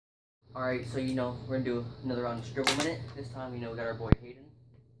Alright, so we're gonna do another round of Scribble Minute. This time, we got our boy Hayden.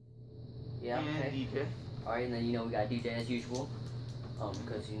 Yeah, and okay. DJ. Alright, and then we got DJ as usual.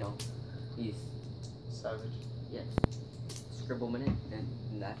 Because he's Savage. yes. Scribble Minute, and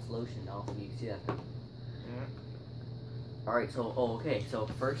that's lotion. I don't think you can see that. Yeah. Alright, so okay, so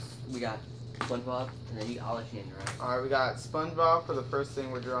first we got SpongeBob, and then I'll let you in, right? Alright, we got SpongeBob for the first thing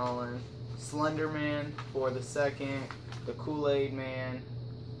we're drawing. Slender Man for the second. The Kool-Aid Man.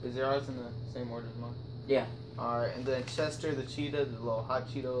 Is yours in the same order as mine? Yeah. Alright, and then Chester the cheetah, the little hot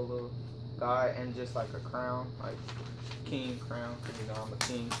Cheeto little guy, and just like a crown, like king crown, because I'm a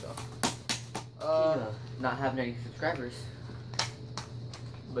king, so. Not having any subscribers.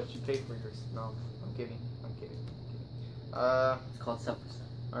 But you paid for yours. No, I'm kidding. It's called self-respect.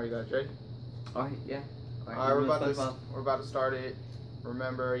 Alright, you guys ready? Alright, yeah. Alright, we're about to start it.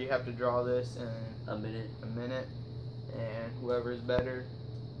 Remember, you have to draw this in a minute, and whoever is better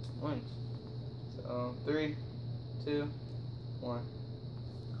wins. So 3, 2, 1.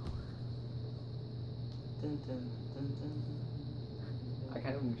 Dun, dun, dun, dun. I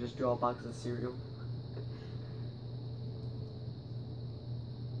kind of just draw a box of cereal.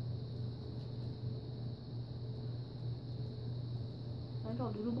 I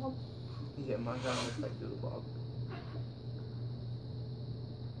draw Doodle Bob? Yeah, mine kind of looks like Doodle Bob.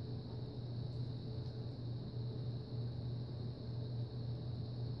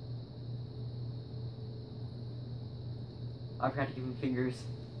 I forgot to give him fingers.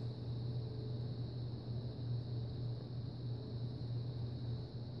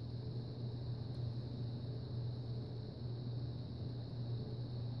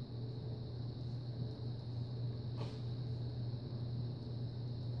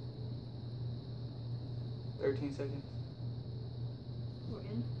 Seconds. We're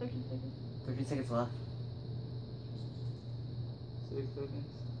in 13 seconds. 13 seconds left. 6 seconds.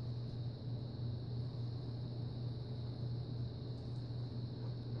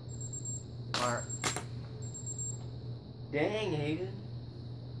 Alright. Dang, Hayden.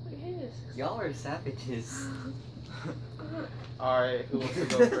 Look at his. Y'all are savages. Alright, who wants to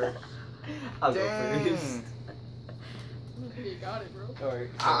go first? I'll go first. You got it, bro. Alright.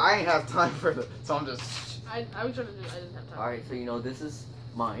 I ain't have time for the, so I'm just. I was trying to do it, I didn't have time. Alright, so this is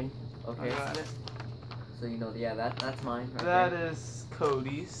mine. Okay. I got it. So yeah, that's mine. Right That there. is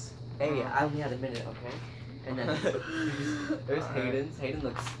Cody's. Hey, I only had a minute, okay? And then there's Alright. Hayden's. Hayden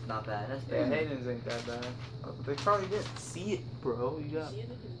looks not bad. That's Yeah, bad. Hayden's ain't that bad. They probably didn't see it, bro. You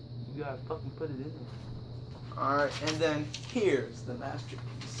gotta fucking put it in. Alright, and then here's the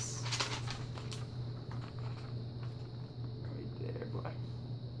masterpiece. Right there, boy.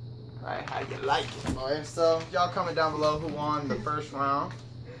 Alright, how you like it, boy? So, y'all comment down below who won the first round.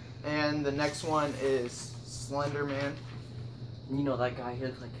 And the next one is Slender Man. That guy, he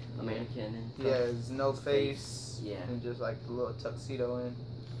looks like a mannequin and stuff. He has no face. Yeah. And just like the little tuxedo in.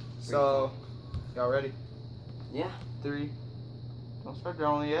 So, y'all ready? Yeah. 3. Don't start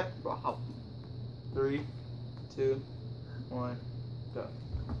drawing yet. 3, 2, 1, go.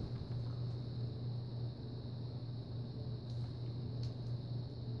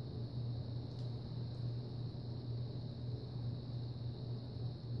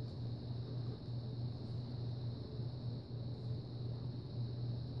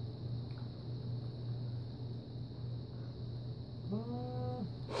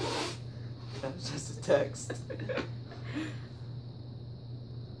 That was just a text.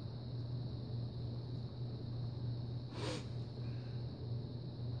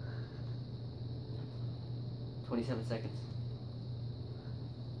 "27 seconds."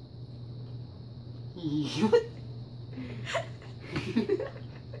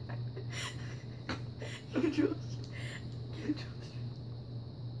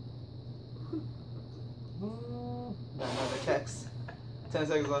 Another text. 10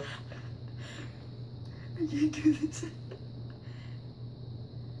 seconds left. I can't do this.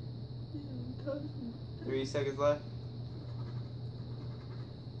 3 seconds left.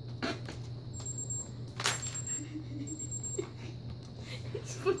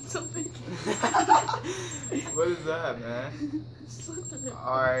 Just put something. What is that, man?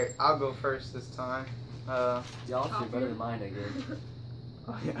 Alright, I'll go first this time. Y'all should better than mine, I guess.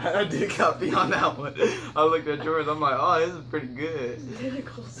 I did copy on that one. I looked at yours, I'm like, oh, this is pretty good.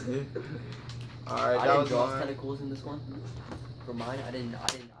 Tentacles. Alright, I that didn't was draw mine. tentacles in this one. For mine, I did not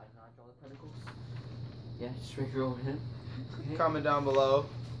draw the tentacles. Yeah, just straight through over him. Okay. Comment down below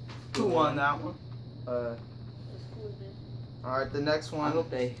who won that one. Alright, the next I one. hope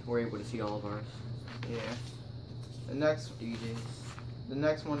they were able to see all of ours. Yeah. The next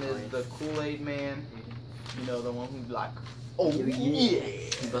DJs. one is the Kool-Aid Man. You know, the one who's like, Oh yeah. yeah.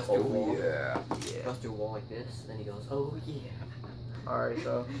 He busts your wall. Yeah. Busts your wall like this, then he goes, oh yeah. Alright,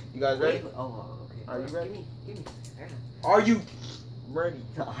 so you guys ready? Wait, oh, okay. Are you ready? Give me. Are you ready?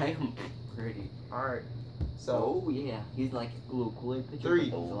 I am ready. Alright. So Oh yeah, he's like a little Kool-Aid pitcher. 3,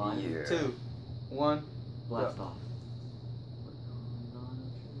 but he's alive. 2, 1. Blast off.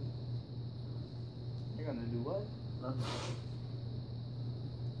 You're gonna do what?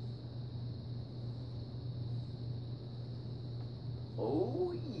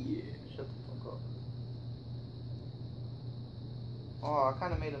 Oh yeah. Shut the fuck up. Oh, I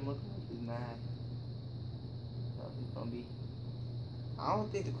kind of made him look like he's mad. So he's gonna be. I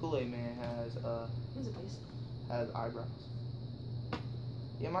don't think the Kool-Aid Man He's a beast. has eyebrows.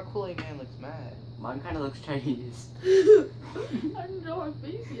 Yeah, my Kool-Aid Man looks mad. Mine kind of looks Chinese. I didn't draw my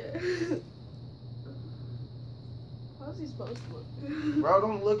face yet. How's he supposed to look? Bro,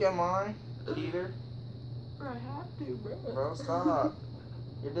 don't look at mine, Peter. Bro, I have to, bro. Bro, stop.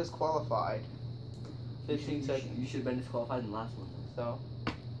 You're disqualified. 15 seconds. You should have been disqualified in the last one. So.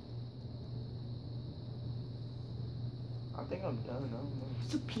 I think I'm done. I don't know.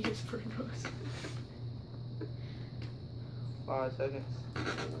 It's a penis for a nose. 5 seconds.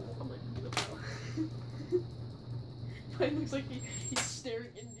 I'm like, mine looks like he's staring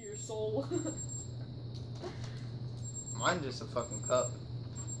into your soul. Mine's just a fucking cup.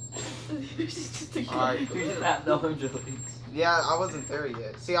 It's just a Alright. You should have the 100 legs. Yeah, I wasn't there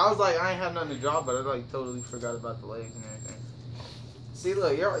yet. See, I was like, I ain't have nothing to draw, but I like totally forgot about the legs and everything. See,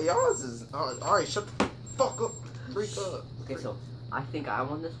 look, y'all's is alright. Shut the fuck up. 3 cups. Okay, so I think I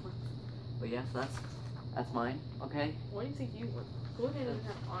won this one. But yes, that's mine. Okay. Why do you think you won? Kool-Aid doesn't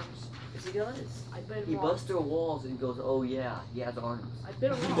have arms. Yes, he does. I bet He him wrong. busts through walls and goes, oh yeah, he has arms. I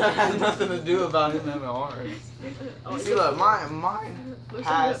bet him wrong. That has nothing to do about him having arms. Oh, See, look, mine looks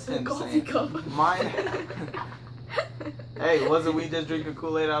has like a him coffee saying, cup. mine. Hey, wasn't we just drinking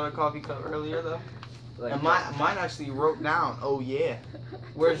Kool-Aid out of a coffee cup earlier though? Like, And mine actually wrote down, oh yeah.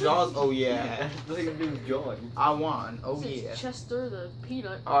 Where's y'all's oh yeah? Look at him drawing. I won, oh This is yeah. Chester the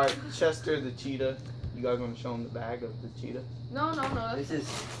peanut. Alright, Chester the cheetah. You guys want to show him the bag of the cheetah? No, that's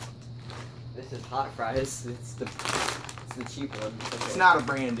This is hot fries. It's the cheap one. Okay. It's not a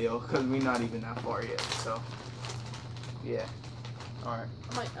brand deal because we're not even that far yet. So, yeah. Alright.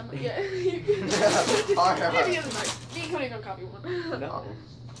 yeah. Alright. Maybe the other night. Me and Cody gonna copy one. No.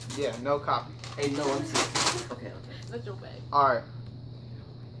 Yeah, no copy. Hey, no, I'm serious. Okay. That's your bag. Alright.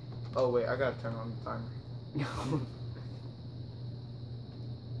 Oh, wait, I gotta turn on the timer.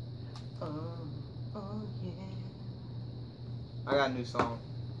 Oh, yeah. I got a new song.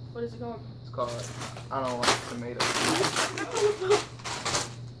 What is it called? It's called I Don't Like Tomatoes.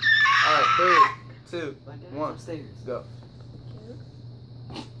 Alright, 3, 2, My dad's 1. upstairs. Go.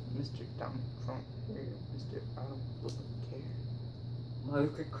 Mr. Down Trump here. Mr. I don't care. Mine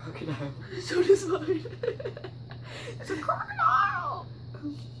looks like crocodile. So does mine. It's a crocodile.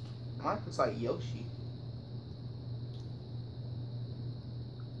 Mine looks like Yoshi.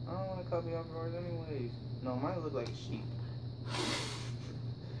 I don't want to copy off yours anyways. No, mine look like a sheep.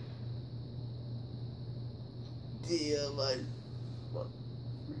 Damn, I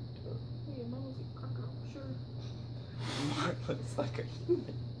Yeah, mine looks like a crocodile for sure. mine looks like a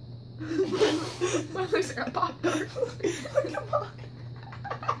human. Mine looks like a pop tart. Look at mine.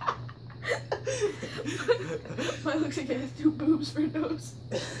 Mine looks like it has 2 boobs for a nose.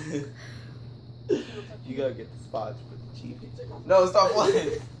 You gotta get the spots for the cheating. No, stop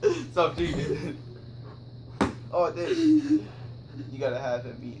playing. Stop cheating. Oh, it did. You gotta have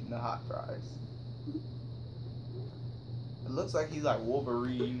him eating the hot fries. It looks like he's like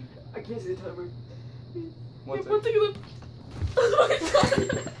Wolverine. I can't see the timer. One One second. thing of the. Oh my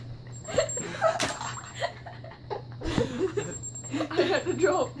god. I had to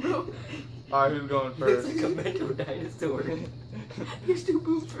drop, bro. Alright, who's going He looks first? like a mental dinosaur. Here's 2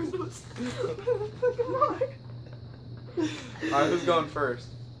 boobs for a nose. Look at mine. Alright, who's going first?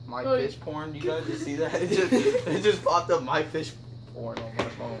 My Oh, fish porn, you guys just see that? It just popped up my fish porn on my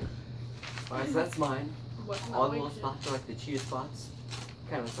phone. Alright, so that's mine. What's All not the little like spots are like the cheetah spots.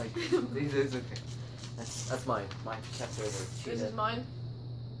 Kind of like these are okay. That's mine. My chapter over cheetah. This is mine.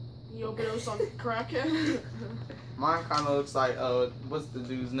 You overdose on crack. Mine kind of looks like, what's the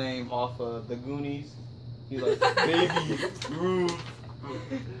dude's name off of The Goonies? He's like, baby, Ruth.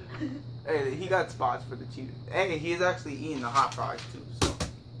 Hey, he got spots for the cheetah. Hey, he's actually eating the hot fries too, so,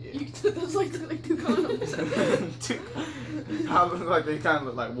 yeah. Those like 2 condoms. I look like they kind of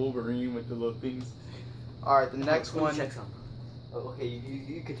look like Wolverine with the little things. Alright, the next one. Check some. Oh, okay,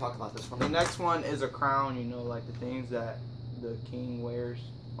 you can talk about this one. The next one is a crown, you know, like the things that the king wears.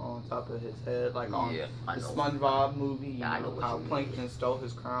 on top of his head, like on I the know. SpongeBob movie. You Yeah, I know know what how you mean. Plankton stole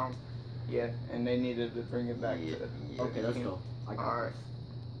his crown. Yeah, and they needed to bring it back to. Okay, let's go. I got Alright.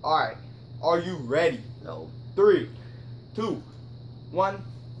 this. Alright. Are you ready? No. 3, 2, 1.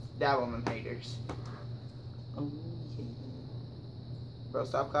 Dab on them haters. Oh, yeah. Bro,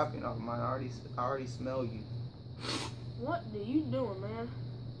 stop copying off mine. I already smell you. What are you doing, man?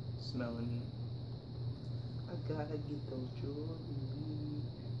 Smelling you. I gotta get those jewelry.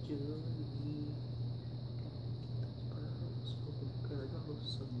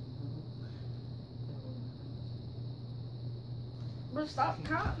 Bro, stop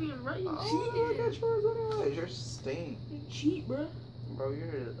copying, bro. You Oh, look cheating. at yours anyways. You're stink. You cheat, bro. Bro, you're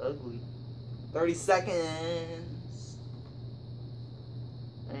ugly. 30 seconds.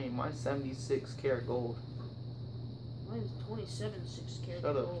 Hey, mine's 76 karat gold. Mine's 27 6 karat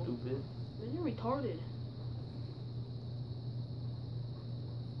Shut up, gold. stupid. Man, you're retarded.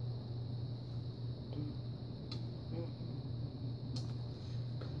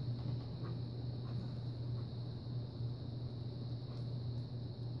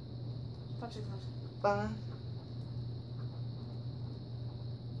 Five seconds. Bye.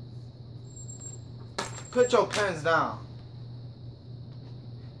 Put your pens down.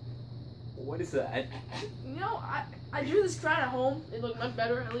 What is that? You know, I drew this crown at home. It looked much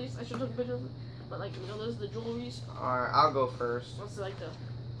better, at least. I should have took a picture of it. But, like, you know, those are the jewelries. Alright, I'll go first. What's like the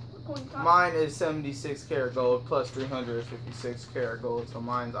point cost? Mine is 76 karat gold plus 356 karat gold, so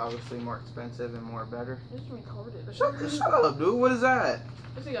mine's obviously more expensive and more better. This is retarded. Shut up, dude. What is that?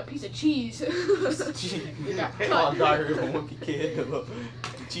 Looks like a piece of cheese. It got Hey, cut. on Diary of a Wimpy Kid.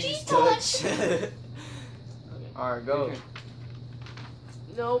 Cheese touch. Okay. Alright, go.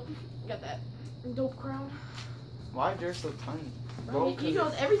 Nope. Got that dope crown. Why is yours so tiny? Bro, you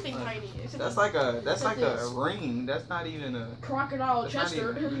know everything uh, tiny. Except That's the like a this. ring. That's not even a crocodile that's not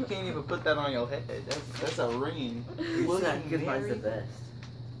chester. even, you can't even put that on your head. That's a ring. Well, You that because mine's the married? best.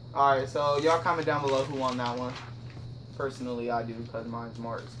 Alright, so y'all comment down below who won that one. Personally, I do because mine's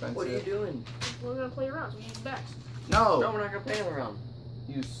more expensive. What are you doing? We're gonna play around, so we use backs. No, No, we're not gonna play around.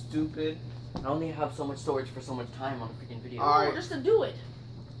 you stupid. I only have so much storage for so much time on the freaking video. Alright. No, just to do it.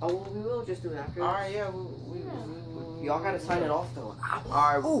 Oh, well, we will just do it after. Alright, yeah, Y'all gotta sign it off though.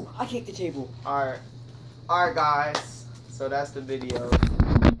 Alright, Oh, I kicked the table. alright. Alright, guys. So that's the video.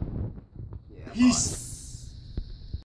 Yeah, Peace.